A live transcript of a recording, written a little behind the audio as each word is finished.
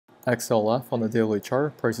XLF on the daily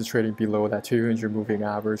chart. Price is trading below that 200 moving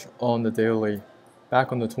average on the daily.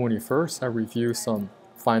 Back on the 21st, I reviewed some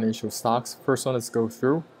financial stocks. First one, let's go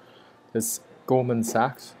through. It's Goldman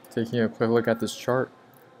Sachs. Taking a quick look at this chart.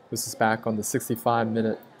 This is back on the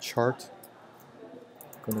 65-minute chart.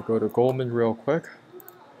 I'm going to go to Goldman real quick.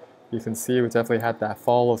 You can see we definitely had that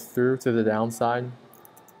follow through to the downside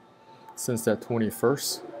since that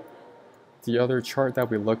 21st. The other chart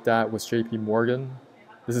that we looked at was JP Morgan.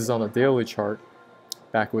 This is on a daily chart.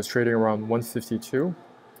 Back it was trading around 152.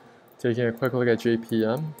 Taking a quick look at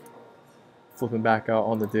JPM. Flipping back out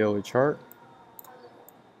on the daily chart.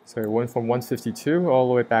 So it went from 152 all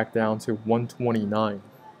the way back down to 129.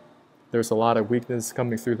 There's a lot of weakness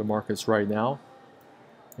coming through the markets right now.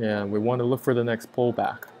 And we want to look for the next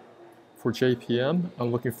pullback. For JPM,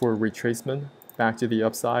 I'm looking for a retracement back to the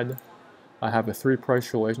upside. I have a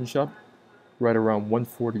 3-price relationship right around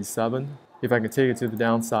 147. If I can take it to the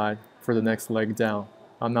downside for the next leg down.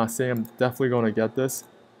 I'm not saying I'm definitely going to get this,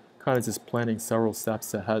 kind of just planning several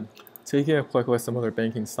steps ahead. Taking a quick look at some other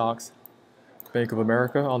banking stocks. Bank of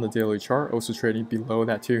America on the daily chart, also trading below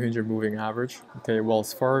that 200 moving average. Okay,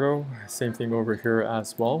 Wells Fargo, same thing over here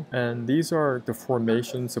as well. And these are the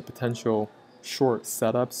formations of potential short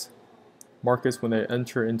setups. Markets, when they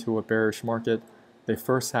enter into a bearish market, they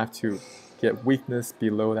first have to get weakness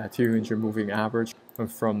below that 200 moving average.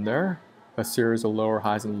 And from there, a series of lower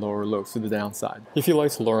highs and lower lows to the downside. If you'd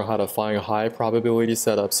like to learn how to find high probability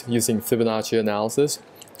setups using Fibonacci analysis,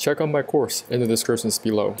 check out my course in the descriptions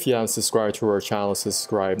below. If you haven't subscribed to our channel,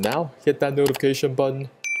 subscribe now. Hit that notification button.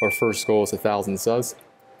 Our first goal is 1,000 subs.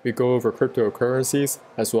 We go over cryptocurrencies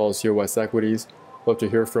as well as US equities. Love to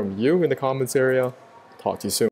hear from you in the comments area. Talk to you soon.